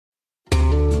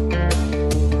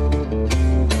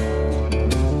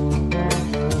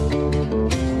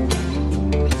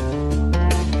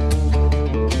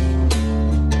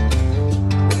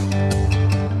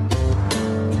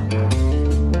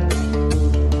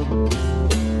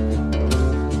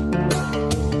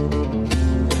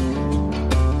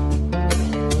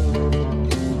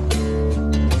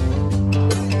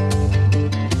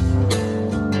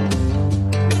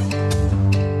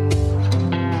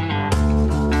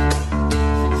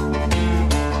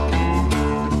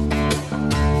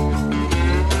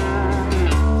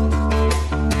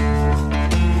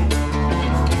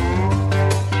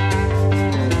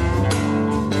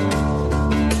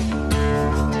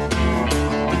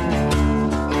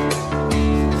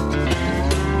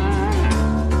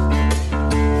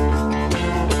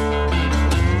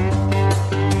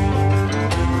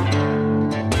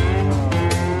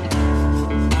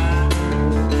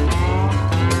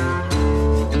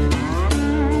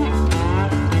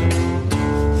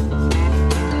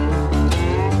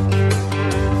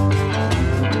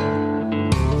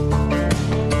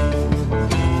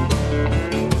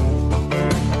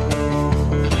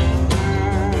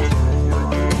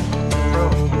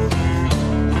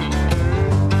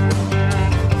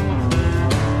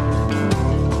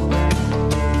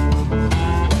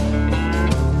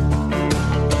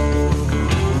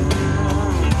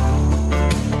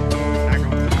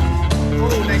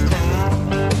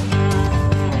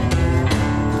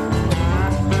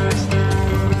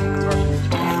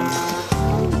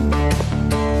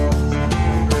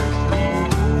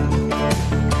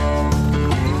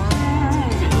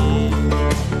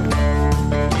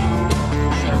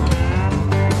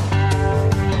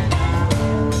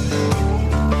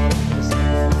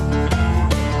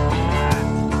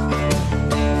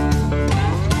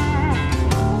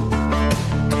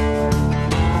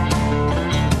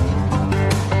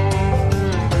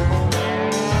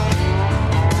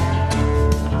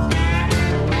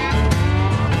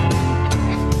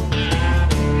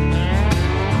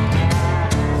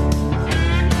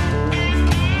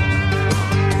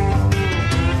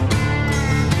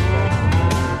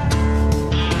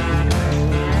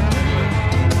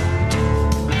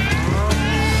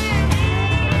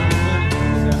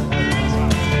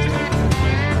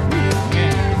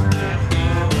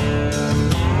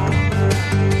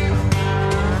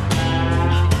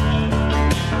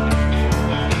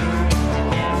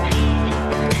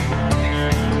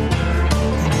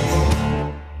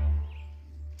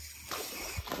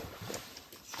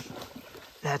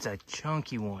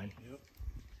chunky one. Yep.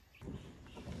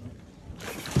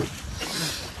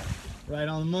 Right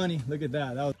on the money. Look at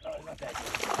that. That was. Oh, not that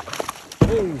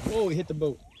Whoa, whoa, he hit the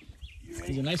boat.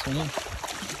 He's a nice one, huh?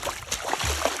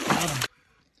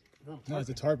 No, it's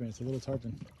a tarpon. It's a little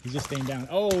tarpon. He's just staying down.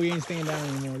 Oh, he ain't staying down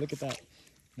anymore. Look at that.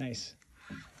 Nice.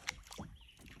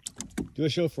 Do a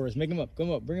show for us. Make him up.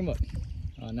 Come up. Bring him up.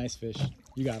 Oh, nice fish.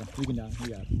 You got him. You can down. You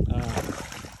got him.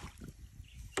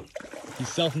 He's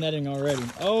self-netting already.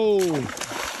 Oh!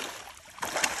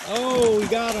 Oh, he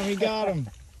got him. He got him.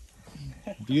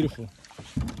 Beautiful.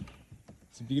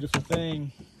 It's a beautiful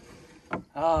thing.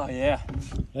 Oh, yeah.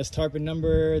 That's tarpon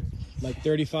number like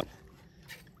 35.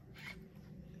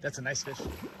 That's a nice fish.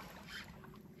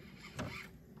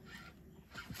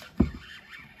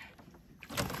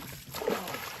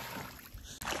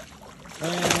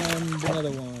 And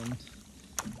another one.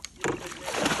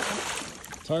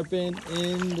 Tarpon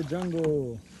in the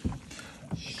jungle.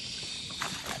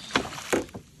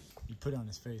 You put it on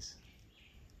his face.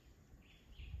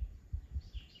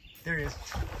 There he is.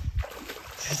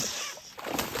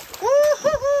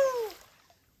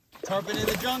 Tarpon in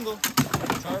the jungle.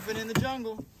 Tarpon in the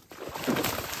jungle.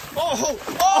 Oh!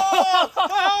 Oh!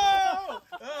 Oh!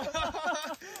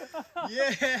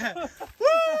 Yeah! Woo!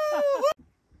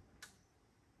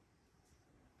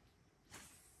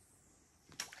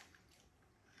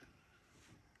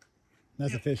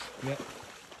 That's a fish. Yep.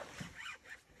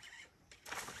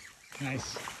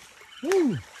 Nice.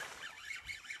 Woo!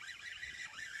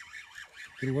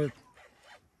 Good work.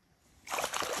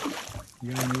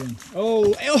 You got him again.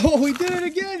 Oh, oh, he did it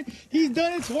again. He's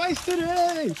done it twice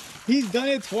today. He's done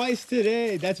it twice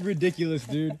today. That's ridiculous,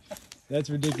 dude. That's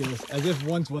ridiculous. As if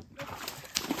once was.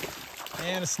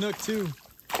 And a snook too.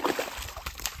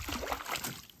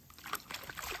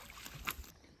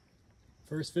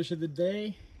 First fish of the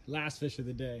day, last fish of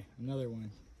the day. Another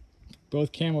one.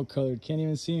 Both camel colored. Can't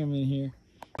even see them in here.